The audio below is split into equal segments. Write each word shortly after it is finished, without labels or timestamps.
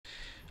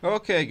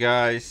Okay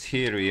guys,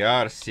 here we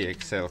are,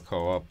 CXL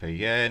co-op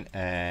again,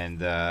 and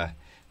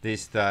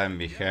this time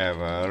we have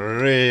a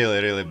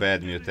really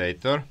bad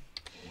mutator,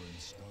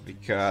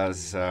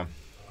 because it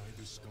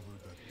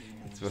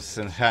was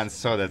enhanced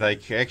so that I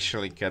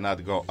actually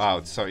cannot go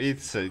out. So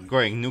it's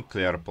going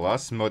nuclear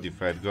plus,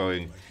 modified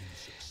going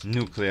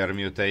nuclear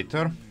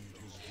mutator,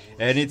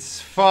 and it's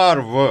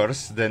far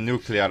worse than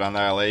nuclear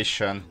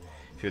annihilation.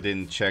 If you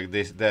didn't check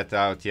that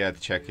out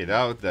yet, check it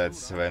out.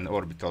 That's when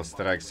orbital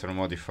strikes are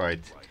modified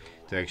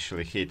to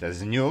actually hit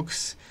as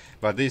nukes.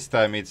 But this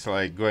time it's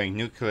like going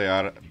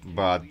nuclear,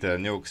 but the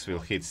nukes will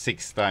hit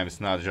 6 times,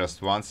 not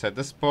just once at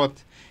the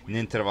spot, in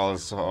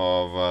intervals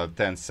of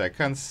 10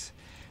 seconds,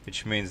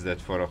 which means that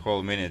for a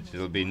whole minute it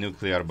will be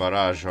nuclear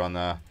barrage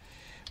on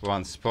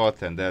one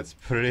spot, and that's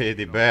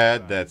pretty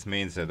bad. That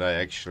means that I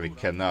actually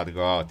cannot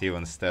go out.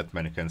 Even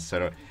Statman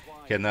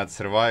cannot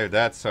survive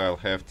that, so I'll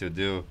have to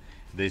do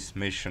this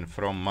mission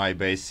from my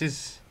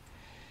bases.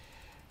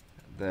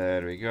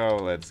 There we go.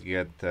 Let's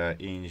get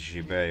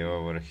Inji Bay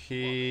over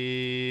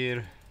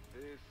here.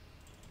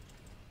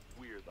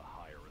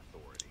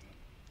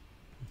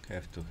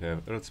 Have to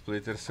have Earth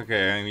Splitters.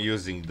 Okay, I'm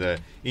using the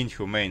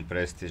Inhumane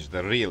Prestige,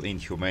 the real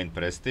Inhumane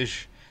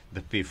Prestige,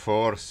 the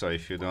P4, so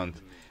if you don't,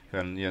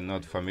 when you're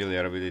not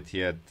familiar with it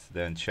yet,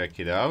 then check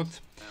it out.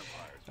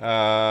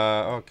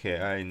 Okay,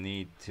 I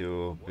need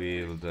to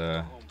build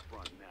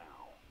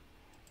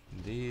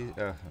these.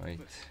 Wait,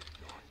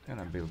 I'm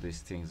gonna build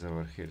these things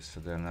over here so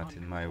they're not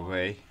in my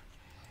way.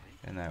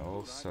 And I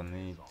also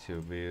need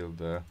to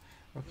build.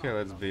 Okay,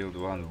 let's build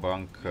one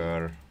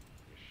bunker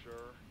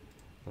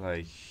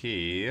like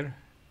here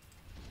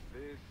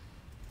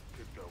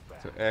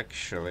to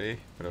actually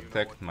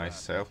protect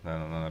myself. No,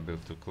 I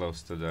built too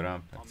close to the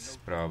ramp. It's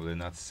probably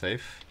not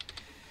safe.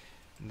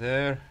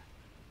 There.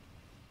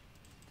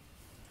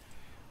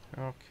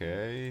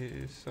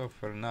 Okay, so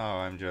for now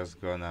I'm just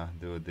gonna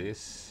do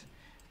this.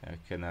 I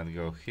cannot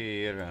go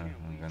here.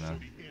 I'm gonna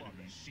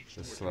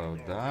slow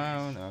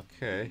down.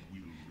 Okay.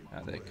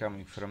 They're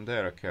coming from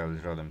there. Okay, I'll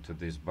draw them to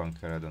this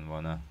bunker. I don't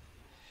wanna.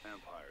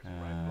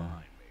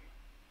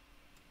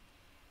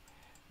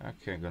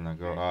 Okay, gonna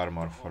go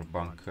armor for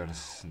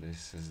bunkers.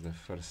 This is the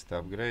first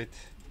upgrade.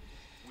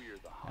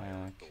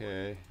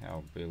 Okay,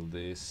 I'll build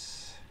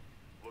this.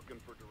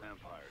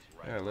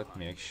 Let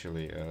me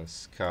actually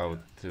scout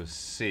to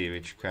see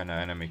which kind of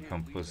enemy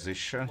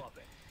composition.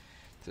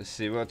 To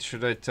see what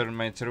should I turn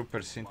my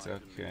troopers into.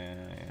 Okay,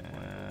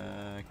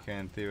 I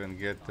can't even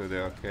get to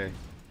the. Okay,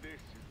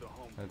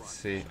 let's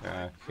see.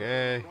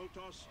 Okay,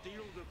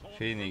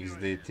 Phoenix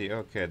DT.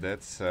 Okay,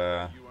 that's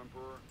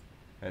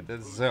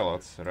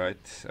zealots,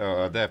 right?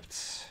 Oh,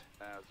 adepts.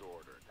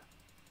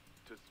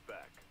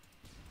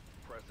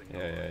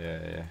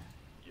 Yeah.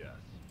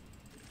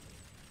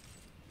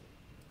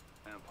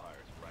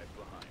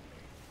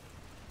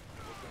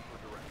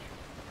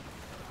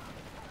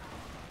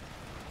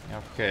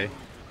 Okay.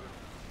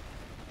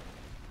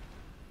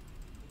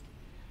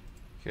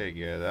 Okay,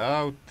 get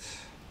out.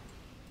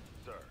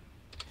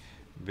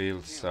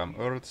 Build some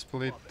earth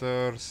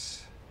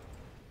splitters.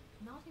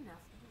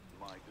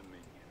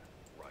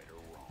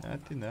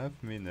 Not enough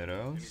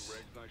minerals.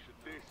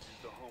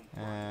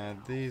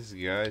 These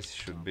guys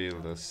should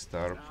build a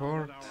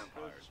starport.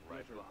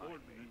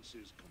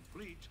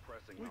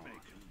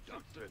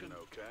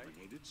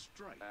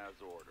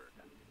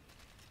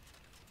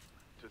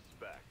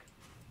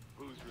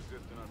 Who's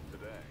resisting us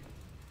today?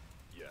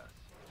 Yes.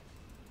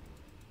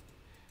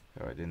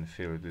 Oh, I didn't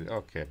feel it.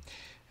 Okay.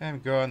 I'm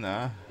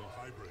gonna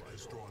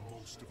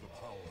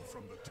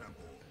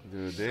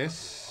do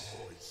this.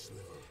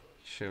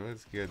 Actually,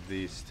 let's get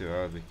these two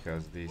out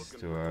because these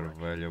two are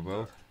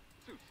valuable.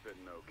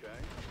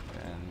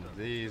 And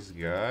these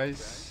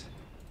guys.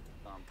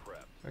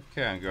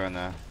 Okay, I'm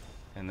gonna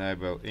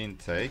enable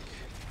intake.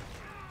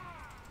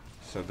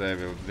 So they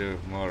will do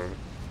more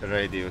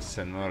radius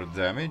and more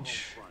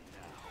damage.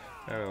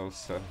 I will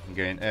also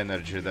gain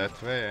energy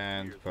that way,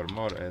 and for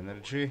more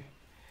energy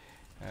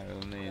I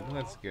will need,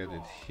 let's get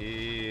it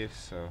here,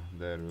 so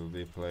there will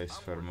be place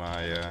for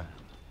my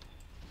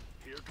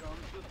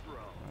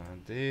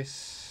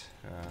this,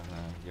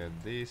 I'll get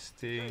these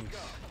things,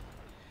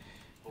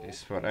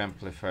 this for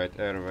amplified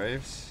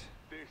airwaves.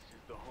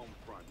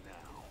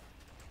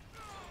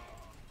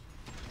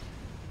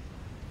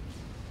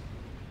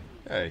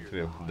 It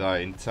will die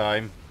in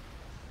time.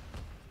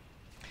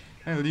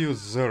 I'll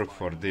use Zerg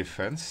for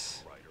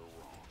defense.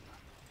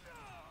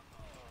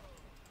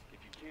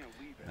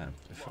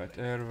 Amplified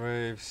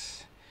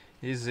airwaves.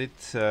 Is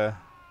it?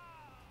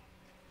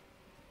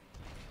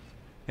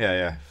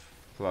 Yeah.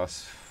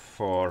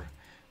 +4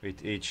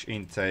 with each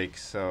intake.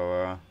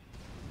 So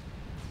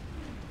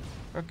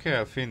okay,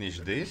 I'll finish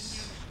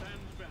this.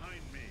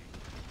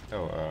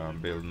 Oh,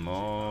 build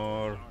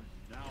more.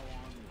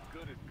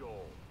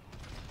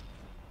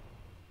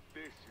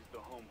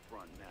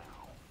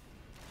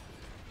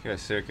 Okay,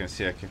 so you can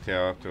see I can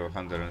go up to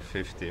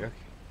 150. Okay.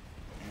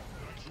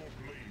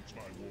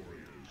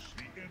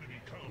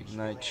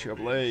 Ignite your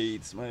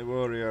blades, my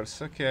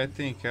warriors. Okay, I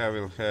think I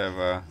will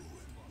have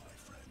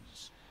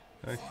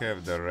I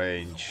have the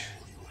range.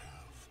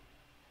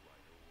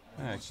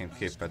 I can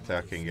keep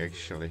attacking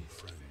actually.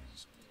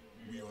 Friends,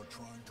 we are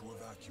trying to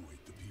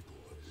evacuate the people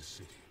of the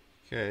city.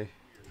 Okay.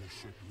 The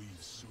ship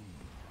leaves soon,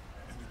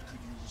 and it could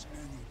use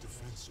any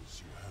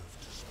defenses you have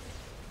to spare.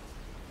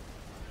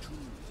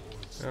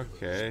 2 or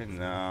 3. Okay,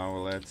 now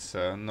let's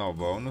no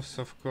bonus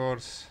of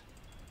course.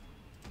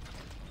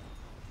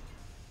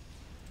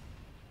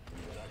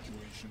 The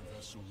evacuation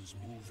vessel is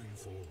moving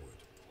forward.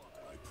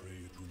 I pray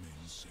it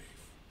remains safe.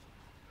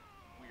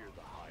 We're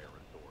the higher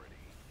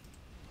authority.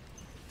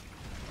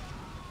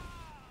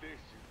 This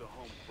is the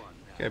home front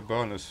now. Okay,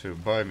 bonus will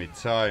buy me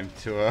time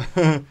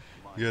to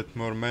get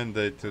more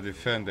mandate to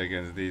defend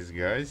against these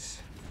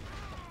guys.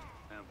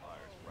 Empire's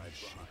My right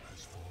ship behind.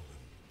 has fallen.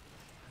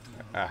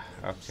 Ah,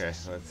 okay,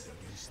 let's.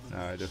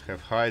 Now I do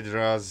have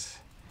hydras.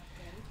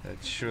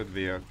 That should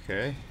be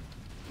okay.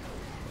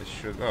 It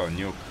should. Oh,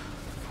 nuke.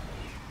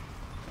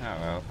 Ah,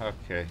 well,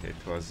 okay, it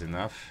was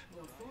enough.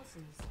 Your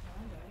forces are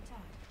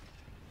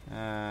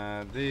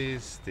under attack.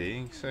 These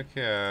things.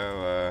 Okay,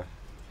 I'll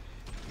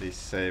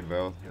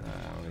disable.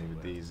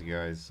 Leave these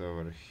guys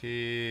over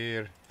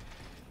here.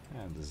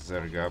 And the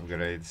Zerg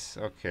upgrades.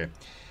 Okay.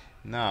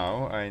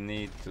 Now I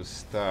need to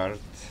start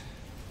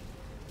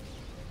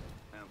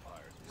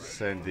Empire's right.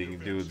 sending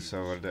dudes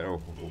over there.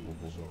 Oh,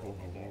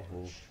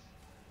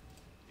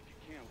 If you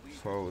can't leave,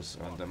 foes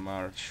on the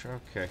march.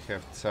 Okay, I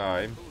have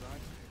time.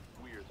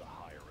 we're the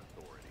higher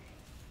authority.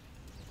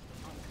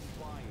 I'm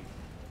complying.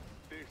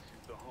 This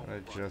is the home I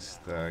front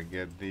just now.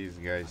 get these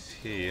guys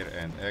here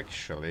and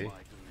actually My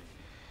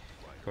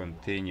dominion. Right.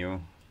 continue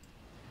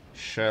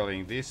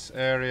shelling this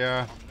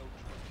area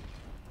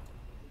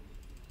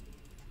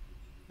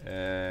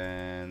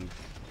and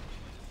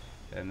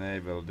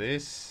enable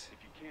this. If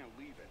you can't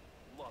leave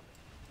it, love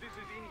it. This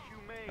is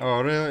inhumane.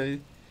 Oh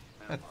really?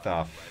 What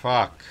the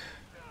fuck?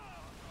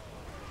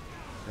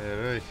 They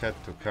really had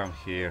to come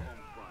here. Home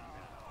front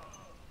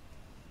now.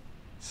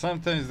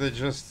 Sometimes they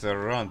just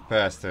run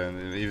past,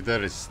 and if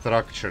there is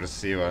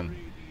structures even.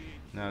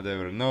 Now there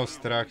were no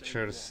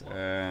structures,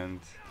 and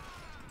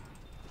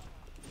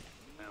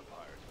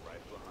Empire's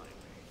right behind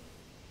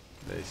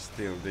me. they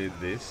still did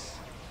this.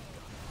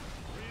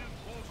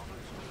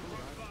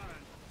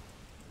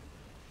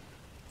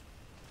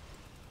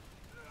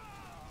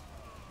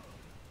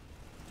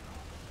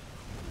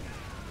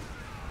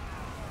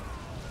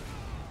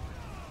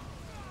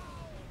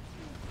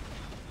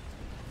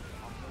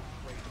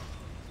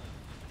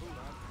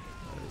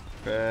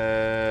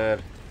 Repair.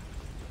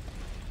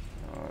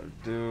 Our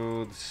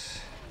dudes.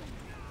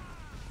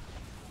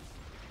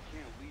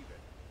 Can't leave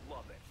it.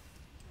 Love it.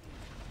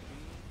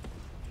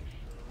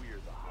 We're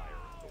the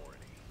higher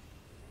authority.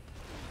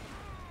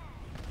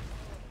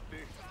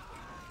 This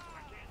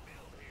I can't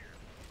build here.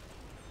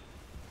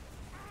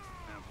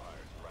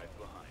 Empire's right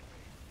behind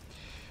me.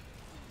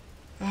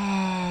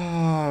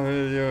 Ah,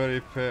 will you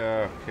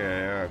repair?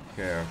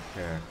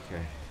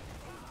 Okay.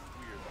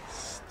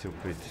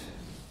 Stupid.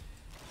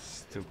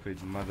 Stupid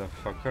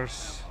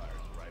motherfuckers. Empire's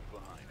right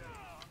behind me.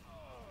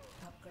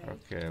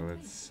 Upgrade Okay,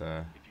 let's If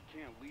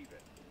you can't leave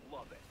it,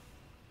 love it.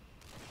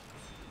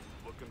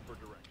 Looking for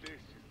direct. This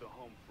is the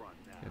home front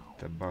now. get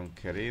the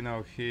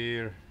bunkerino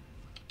here.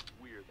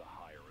 We're the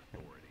higher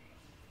authority.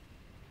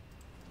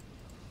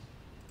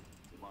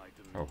 My Oh.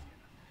 dominion,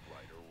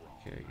 right or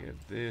wrong. Okay, get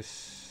this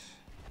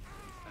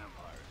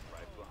Empire's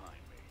right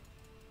behind me.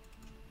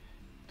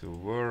 to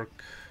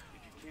work.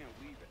 If you can't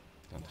leave it,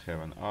 Don't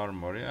have an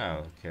armor.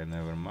 Yeah, okay,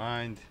 never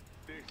mind.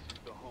 this is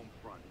the home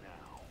front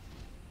now.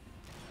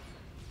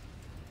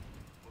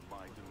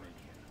 My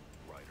dominion,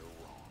 right or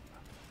wrong.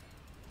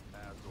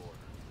 As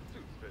ordered.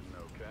 Suit's fitting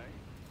okay?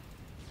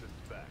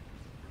 Suspect.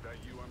 Is that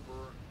you,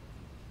 Emperor?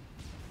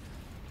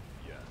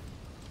 Yes,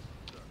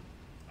 sir.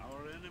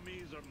 Our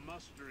enemies are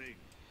mustering.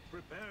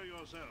 Prepare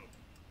yourself.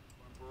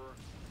 Emperor,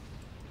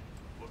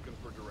 looking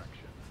for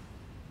direction.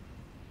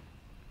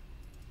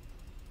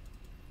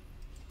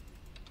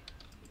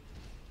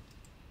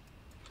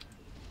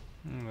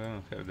 I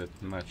don't have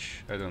that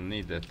much. I don't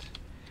need that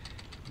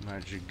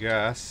much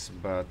gas,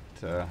 but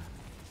If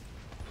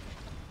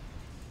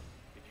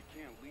you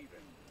can't leave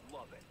it,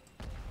 love it.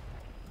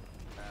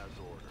 As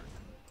ordered.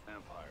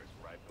 Empire's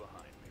right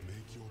behind me.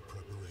 Make your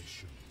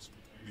preparations.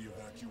 The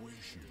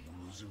evacuation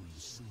will resume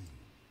soon.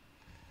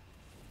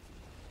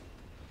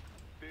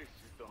 This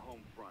is the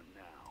home front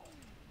now.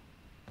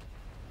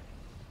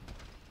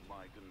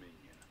 My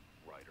dominion,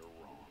 right or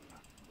wrong.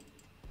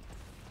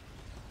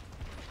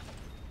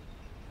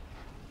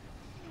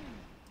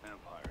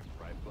 Empire's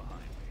right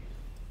behind me.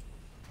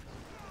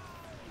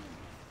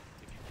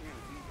 If you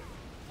can't leave it,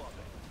 love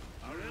it.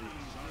 Our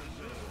enemies are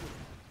reserved.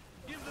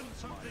 Give them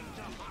something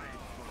to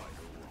hide from.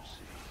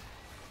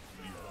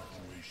 The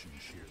evacuation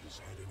ship is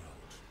heading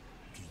out.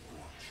 Keep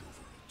watch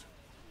over it.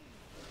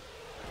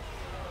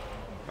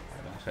 I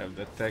don't have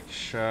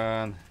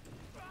detection.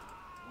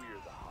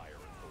 We're the higher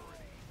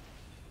authority.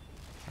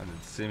 And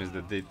it seems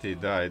the DT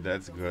died.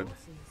 That's good.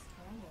 forces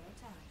are under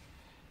attack.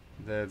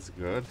 That's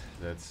good.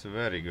 That's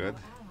very good.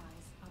 Your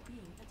allies are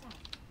being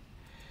attacked.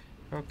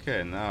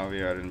 Okay, now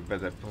we are in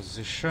better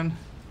position.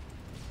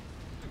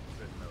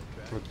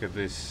 Look at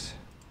this.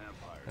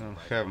 I don't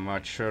have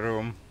much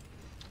room.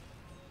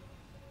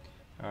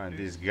 Oh, and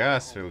this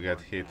gas will get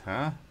hit, huh?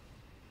 Our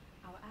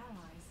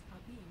allies are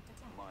being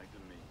attacked. My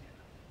dominion,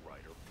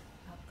 right or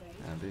wrong. Upgrade.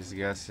 And this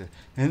gas,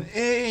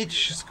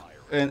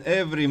 and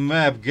every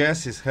map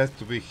gases has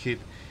to be hit.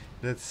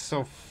 That's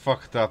so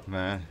fucked up,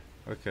 man.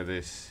 Look at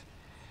this.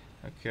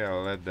 Okay,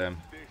 I'll let them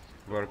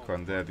work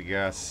on that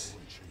gas.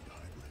 Void Shade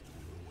Hybrid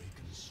will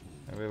awaken soon.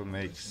 I will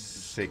make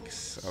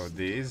 6 of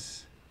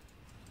these.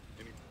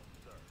 Any, sir.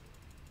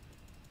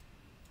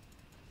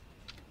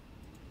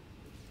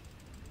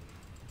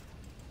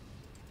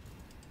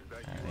 Is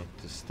that I you? need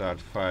to start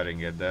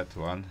firing at that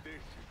one. This is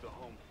the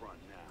home front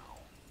now.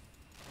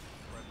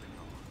 Pressing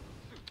on.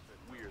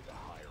 We're the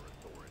higher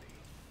authority.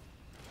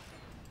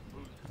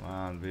 Come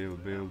on,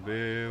 build. Behind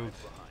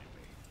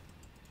me.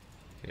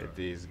 Okay,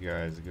 these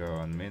guys go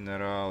on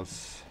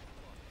minerals.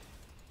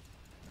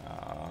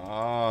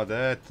 Oh,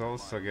 that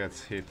also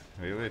gets hit,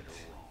 will it?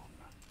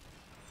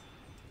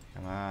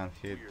 Come on,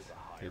 hit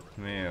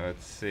me,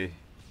 let's see.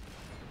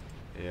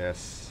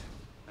 Yes,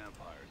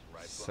 Empire's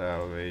right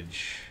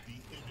salvage. The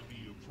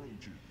enemy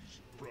approaches.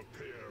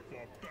 Prepare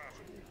for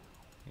battle.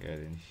 Get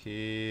in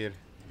here.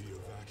 The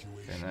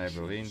evacuation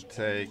Enable ship is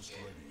intake. almost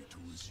ready to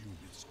resume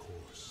its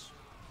course.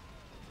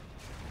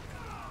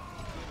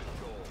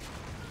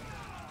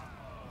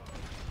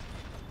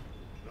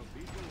 The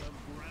people have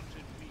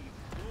granted me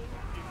full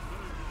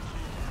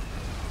emergency.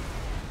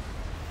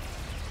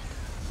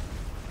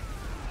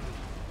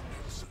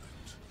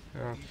 Excellent.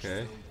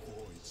 Okay. Each fell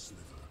void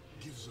sliver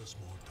gives us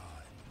more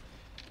time.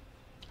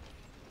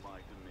 My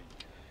dominion.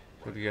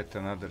 Could get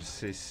another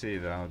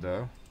CC now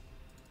though.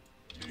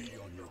 Be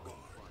on your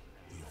guard.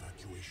 The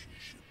evacuation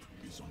ship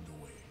is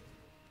underway.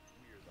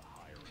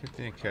 I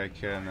think I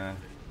can. If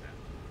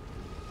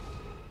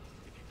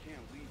you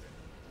can't leave it,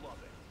 love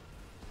it.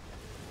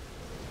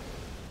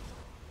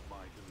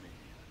 My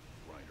dominion,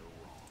 right or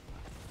wrong.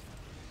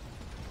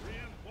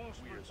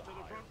 Reinforcements to the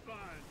front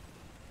line.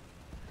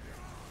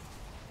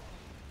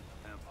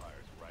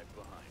 Empire's right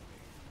behind me.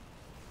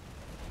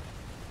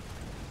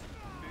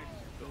 This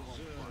is the home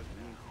Berserk front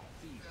will now.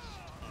 feast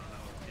on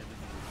our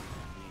enemy's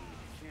remains.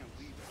 Can't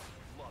leave it,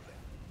 love it.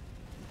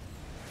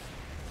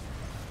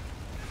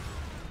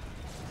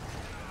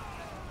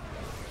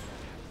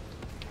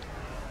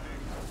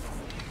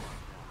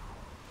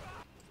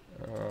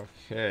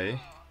 Okay.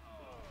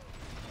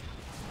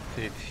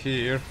 Hit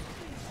here.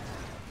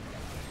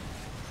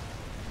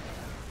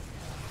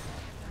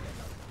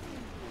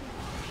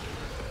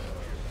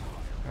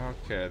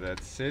 Okay,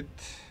 that's it.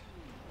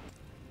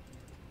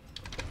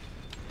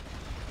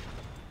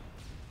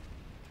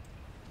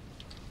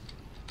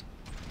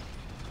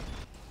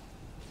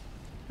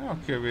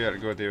 Okay, we are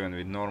good even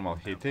with normal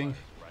hitting.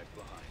 Right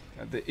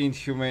behind me. The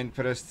inhumane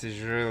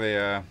prestige really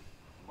My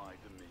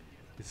dominion.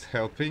 is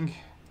helping.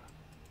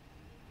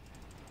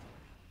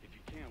 If you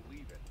can't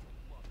leave it,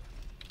 love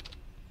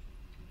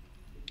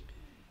it.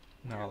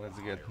 Now let's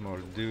get more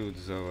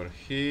dudes over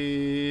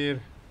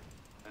here.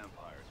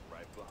 Empire's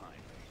right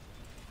behind me.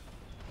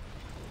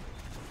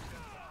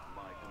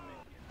 My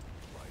dominion,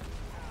 right or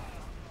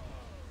wrong.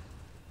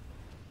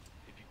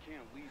 If you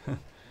can't leave it,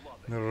 love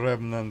it. The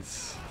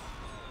remnants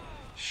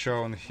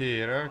shown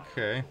here.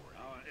 Okay.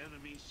 Our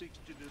enemy seeks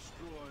to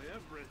destroy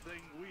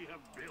everything we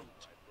have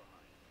built.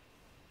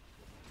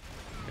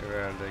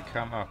 Where they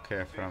come?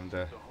 Okay, from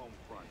the The home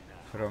front now.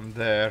 from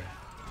there.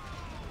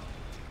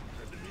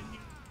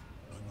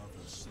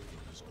 Another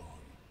sliver is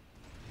gone.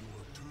 You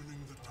are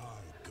turning the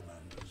tide,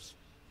 commanders.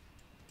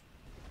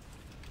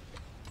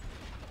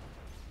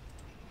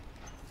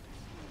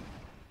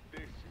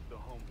 This is the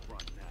home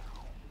front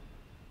now.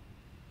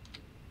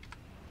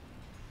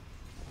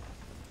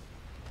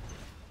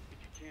 If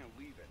you can't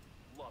leave it,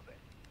 love it.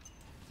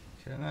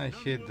 Can I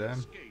None hit will them?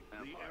 escape the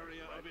Empire's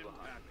area right of behind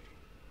impact. me.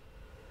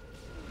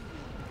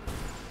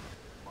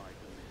 My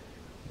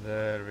dominion.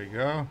 There we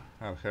go.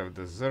 I'll have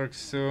the Zerg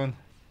soon.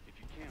 If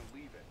you can't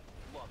leave it,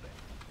 love it.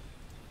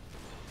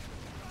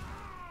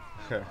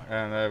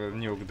 And I will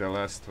nuke the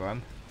last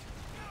one.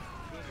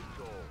 Good as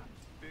gold.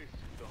 This is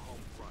the home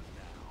front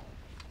now.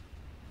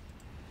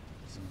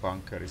 This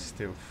bunker is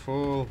still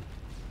full.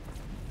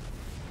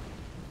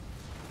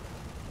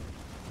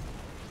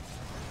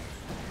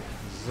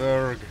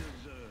 Zerg.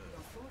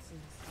 Your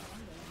forces are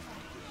under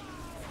attack.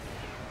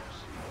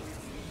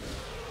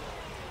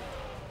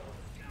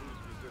 Who's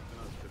resisting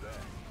us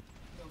today?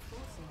 Your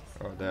forces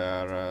Oh,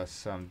 there are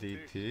some This is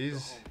DTs. the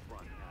home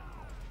front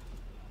now.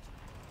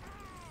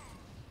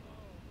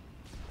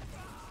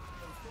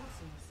 Your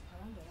forces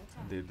are under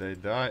attack. Did they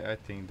die? I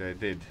think they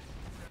did.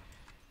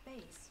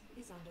 Base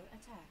is under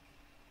attack.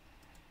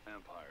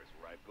 Empire's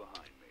right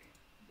behind me.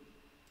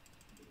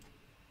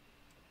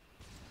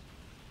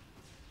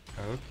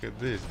 Look at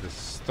this, the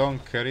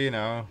Stonkery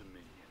now.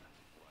 Dominion.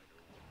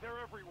 They're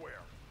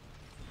everywhere.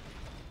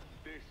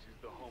 This is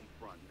the home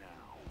front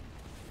now.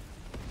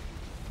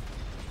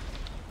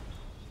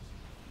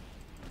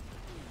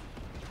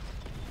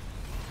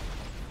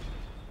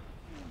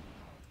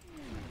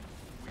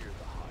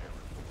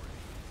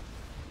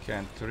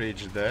 Can't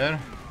reach there.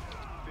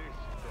 This is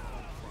the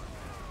home front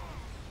now.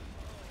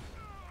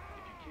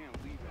 If you can't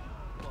leave it,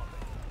 love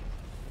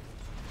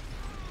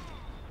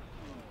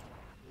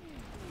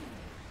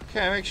it.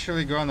 Okay, I'm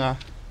actually gonna...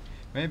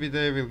 Maybe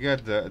they will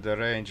get the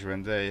range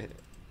when they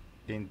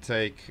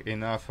intake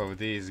enough of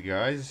these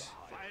guys.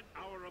 Fight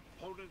our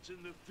opponents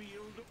in the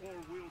field, or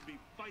we'll be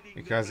fighting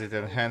Because them it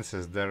at home.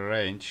 enhances their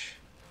range.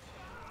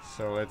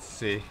 So let's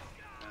see.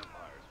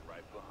 Empire's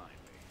right behind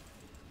me.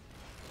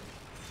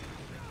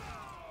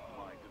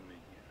 My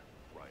dominion,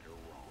 right or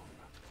wrong.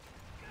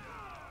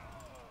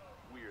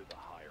 We're the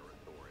higher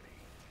authority.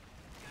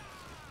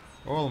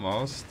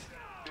 Almost.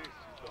 This is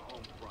the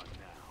home front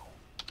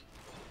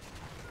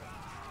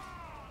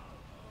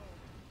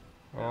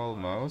now.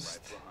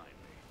 Almost. Right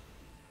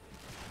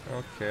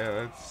behind me. Okay,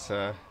 let's...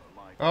 My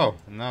Oh,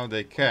 now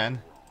they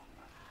can.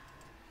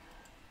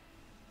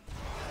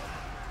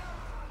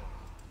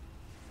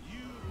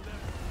 You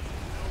left me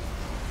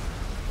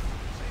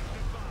no say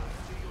goodbye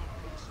to your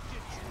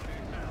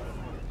constituent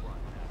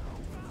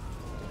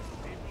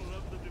people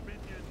of the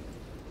Dominion.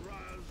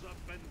 Rise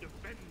up and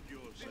defend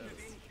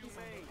yourselves.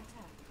 inhumane.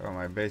 Oh,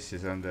 my base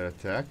is under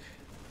attack.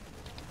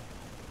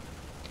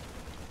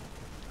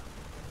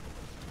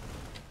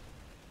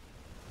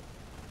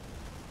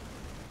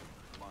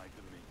 My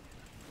dominion,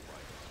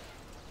 right.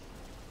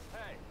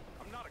 Hey,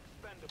 I'm not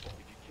expendable.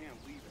 If you can't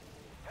leave it,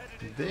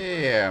 headed into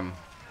Damn!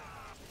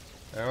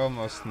 I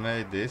almost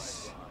made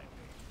this.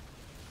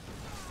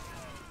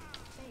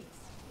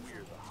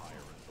 we're the higher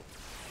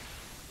authority.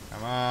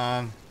 Come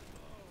on.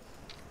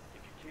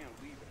 If you can't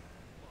leave it,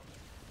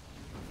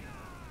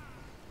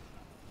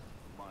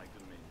 my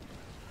dominion.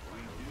 We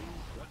do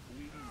what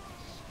we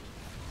must.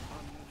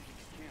 If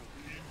you can't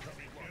leave it,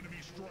 Incoming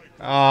enemy strike.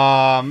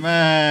 Ah,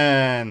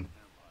 man!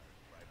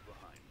 right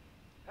behind me.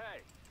 Hey,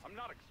 I'm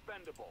not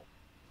expendable.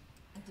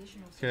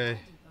 Additional Okay.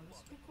 supply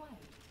depots required.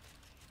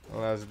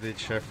 Last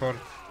ditch effort.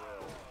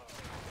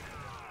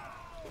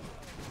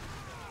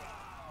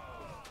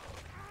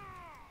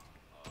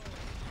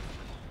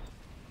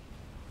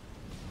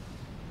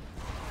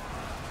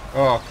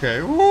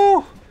 Okay,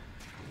 woo!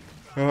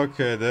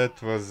 Okay,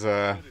 that was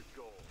Good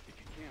goal. If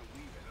you can't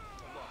leave it,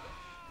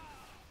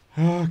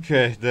 love it.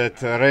 okay,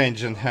 that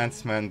range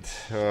enhancement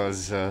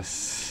was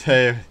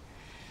saved.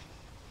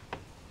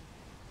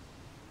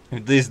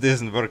 If this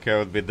doesn't work, I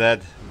would be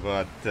dead,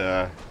 but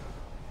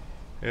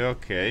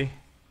okay.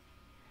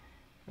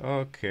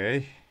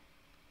 Okay.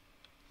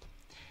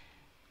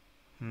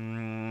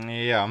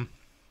 Yeah.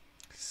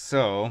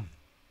 So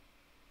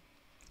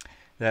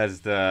that's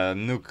the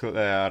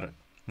nuclear,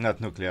 not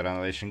nuclear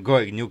annihilation,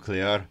 going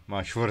nuclear,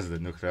 much worse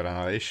than nuclear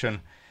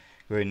annihilation.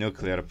 Going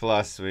nuclear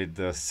plus with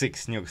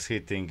 6 nukes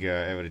hitting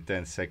every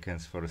 10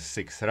 seconds for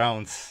 6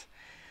 rounds.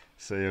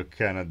 So you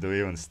cannot do,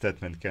 even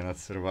Statman cannot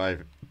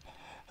survive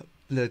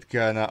that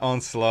kind of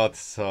onslaught,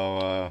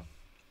 so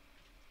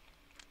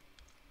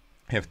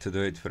have to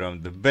do it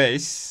from the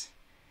base.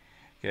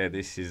 Okay,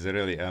 this is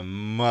really a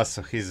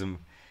masochism.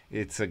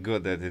 It's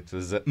good that it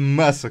was a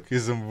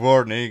masochism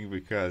warning,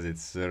 because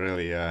it's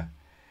really a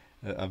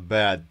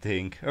bad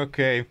thing.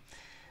 Okay.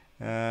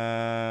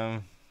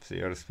 So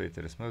your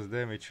splitter is most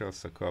damage,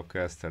 also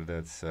co-op-caster,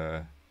 that's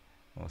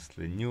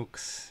mostly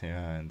nukes.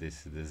 Yeah, and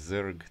this is the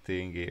Zerg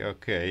thingy.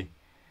 Okay.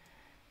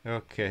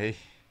 Okay.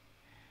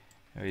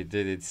 We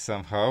did it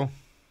somehow.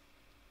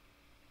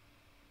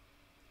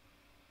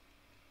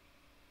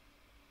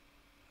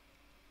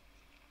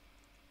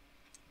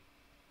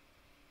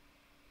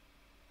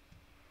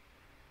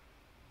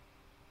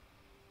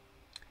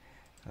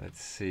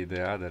 Let's see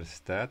the other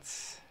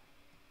stats.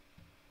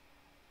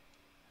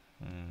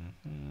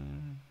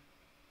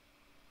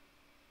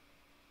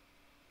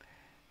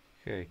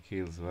 Okay,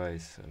 kills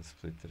wise,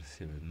 splitters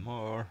even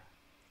more.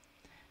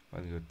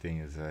 One good thing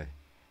is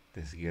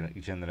this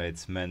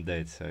generates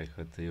mandates, so I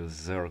had to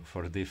use Zerg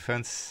for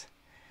defense.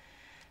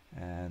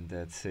 And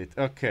that's it.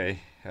 Okay,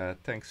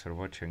 thanks for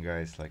watching,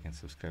 guys. Like and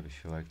subscribe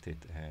if you liked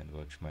it, and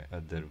watch my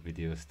other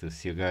videos to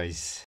see you guys.